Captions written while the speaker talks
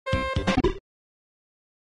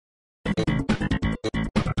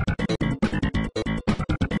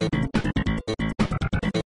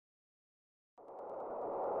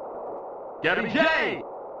Gabby J!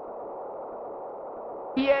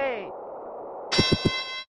 Yay!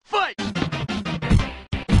 Fight!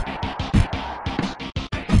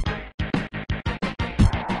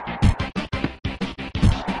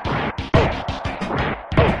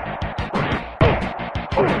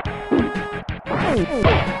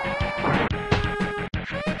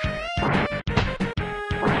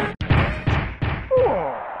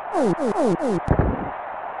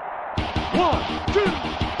 One, two,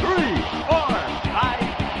 three, four, five,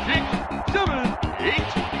 six, seven,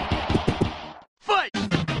 eight. Fight!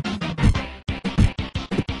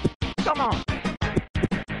 Come on!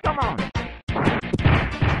 Come on!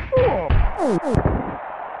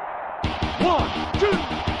 One, two,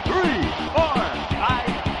 three, four, five,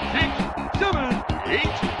 six, seven,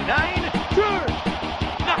 eight, nine, 10.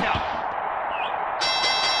 Knockout!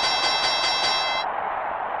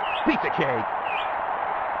 Pizza cake!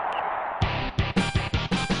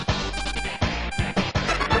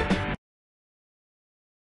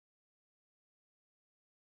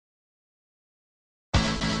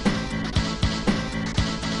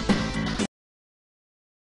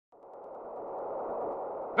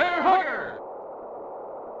 Bear hugger!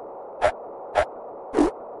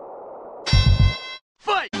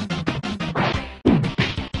 Fight!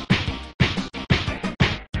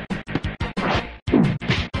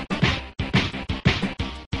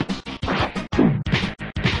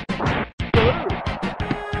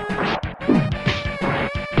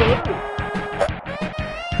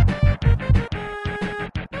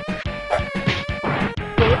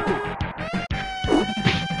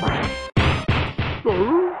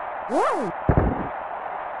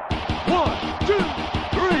 One, two,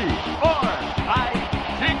 three, four, five,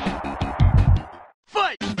 six.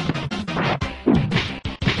 Fight!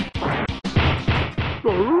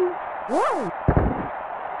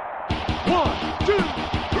 One, two,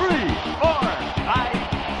 three, four, five,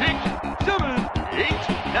 six, seven, eight,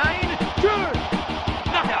 nine, 10.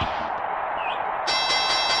 Knockout!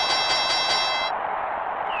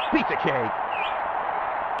 Pizza cake!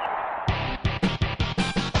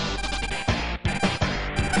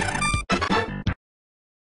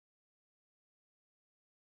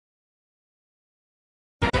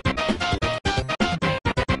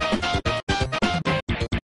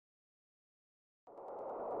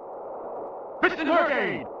 Piston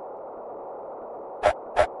Hurricane!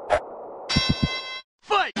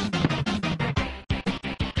 Fight!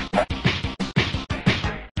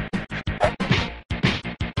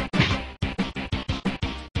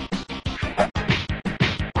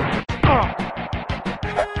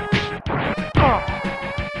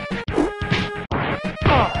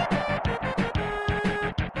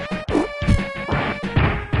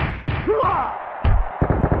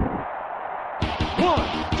 One,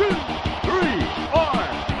 two, three, four,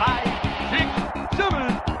 five, six, seven.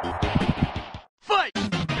 Fight!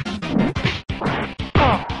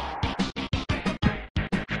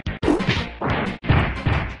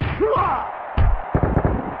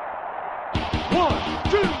 One,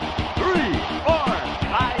 two, three, four,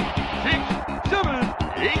 five, six, seven,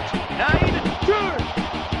 eight, nine, 10.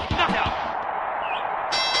 Knockout!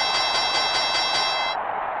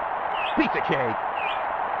 Pizza cake!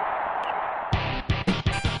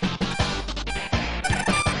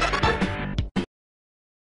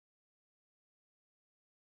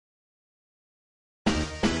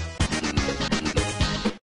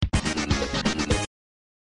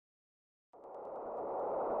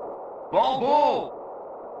 Ball bull!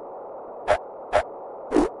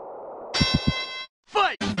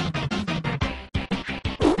 Fight!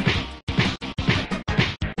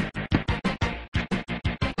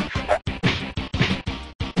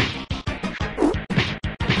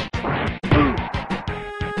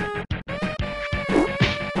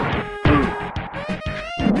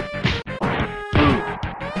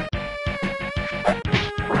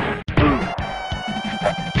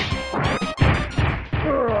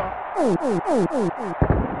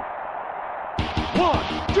 One,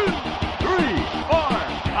 two, three, four,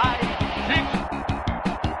 five, six.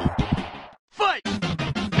 Fight!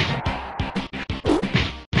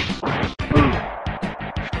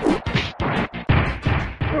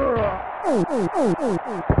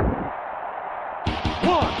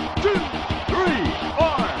 One, two, three,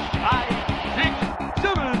 four, five, six,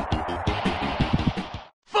 seven.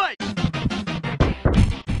 Fight!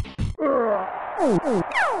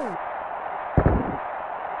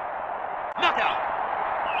 Knockout!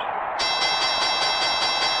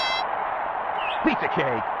 Pizza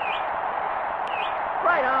cake!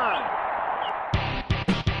 Right on!